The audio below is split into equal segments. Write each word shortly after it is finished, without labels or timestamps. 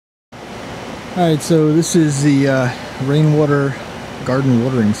Alright, so this is the rainwater garden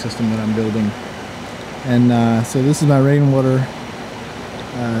watering system that I'm building. And so this is my rainwater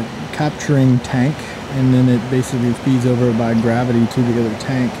capturing tank, and then it basically feeds over by gravity to the other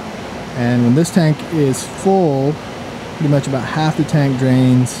tank. And when this tank is full, pretty much about half the tank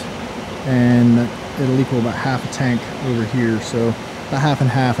drains, and it'll equal about half a tank over here. So about half and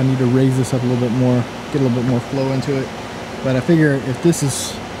half. I need to raise this up a little bit more, get a little bit more flow into it. But I figure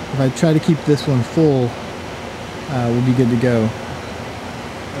if I try to keep this one full, we'll be good to go.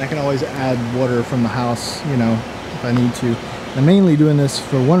 And I can always add water from the house, you know, if I need to. I'm mainly doing this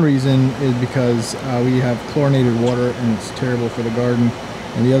for one reason, is because we have chlorinated water and it's terrible for the garden.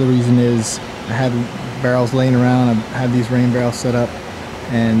 And the other reason is I had barrels laying around. I've had these rain barrels set up,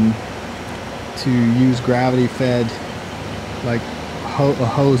 and to use gravity fed, like a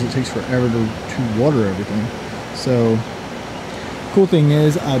hose, it takes forever to water everything. So cool thing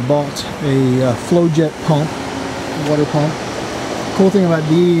is I bought a flow jet pump, water pump. Cool thing about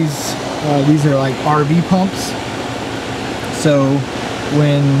these are like RV pumps. So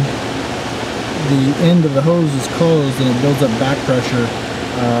when the end of the hose is closed and it builds up back pressure,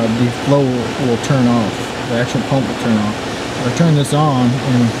 the flow will turn off. The actual pump will turn off. If I turn this on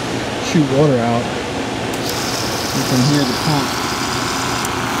and shoot water out, you can hear the pump,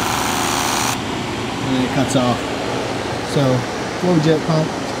 and then it cuts off. So flow jet pump,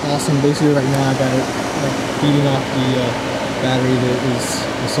 awesome. Basically right now I got it like feeding off the battery that is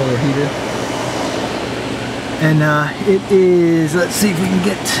the solar heater. And it is, let's see if we can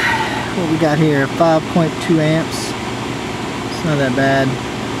get what we got here, 5.2 amps. It's not that bad.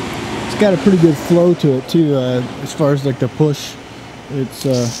 It's got a pretty good flow to it too, as far as like the push. It's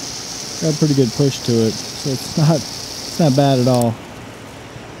got a pretty good push to it, so it's not bad at all.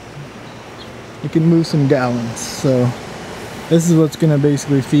 It can move some gallons. So this is what's gonna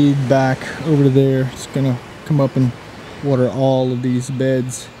basically feed back over to there. It's gonna come up and water all of these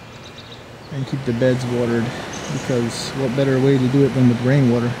beds and keep the beds watered, because what better way to do it than with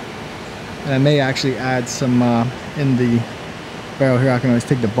rainwater. And I may actually add some in the barrel here. I can always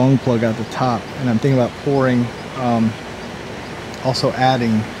take the bung plug out the top, and I'm thinking about pouring, also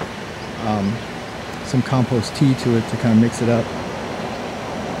adding some compost tea to it to kind of mix it up.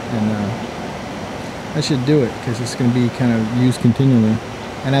 And I should do it, because it's going to be kind of used continually.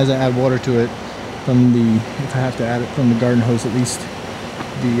 And as I add water to it from if I have to add it from the garden hose, at least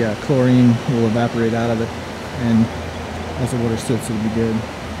the chlorine will evaporate out of it, and as the water sits, it'll be good.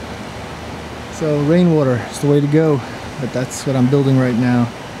 So rainwater is the way to go. But that's what I'm building right now.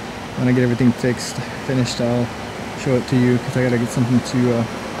 When I get everything finished, I'll show it to you, because I gotta get something to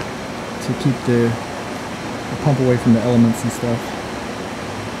keep the pump away from the elements and stuff.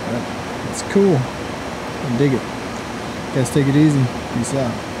 But it's cool. I dig it. Guys, take it easy. Peace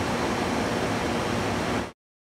out.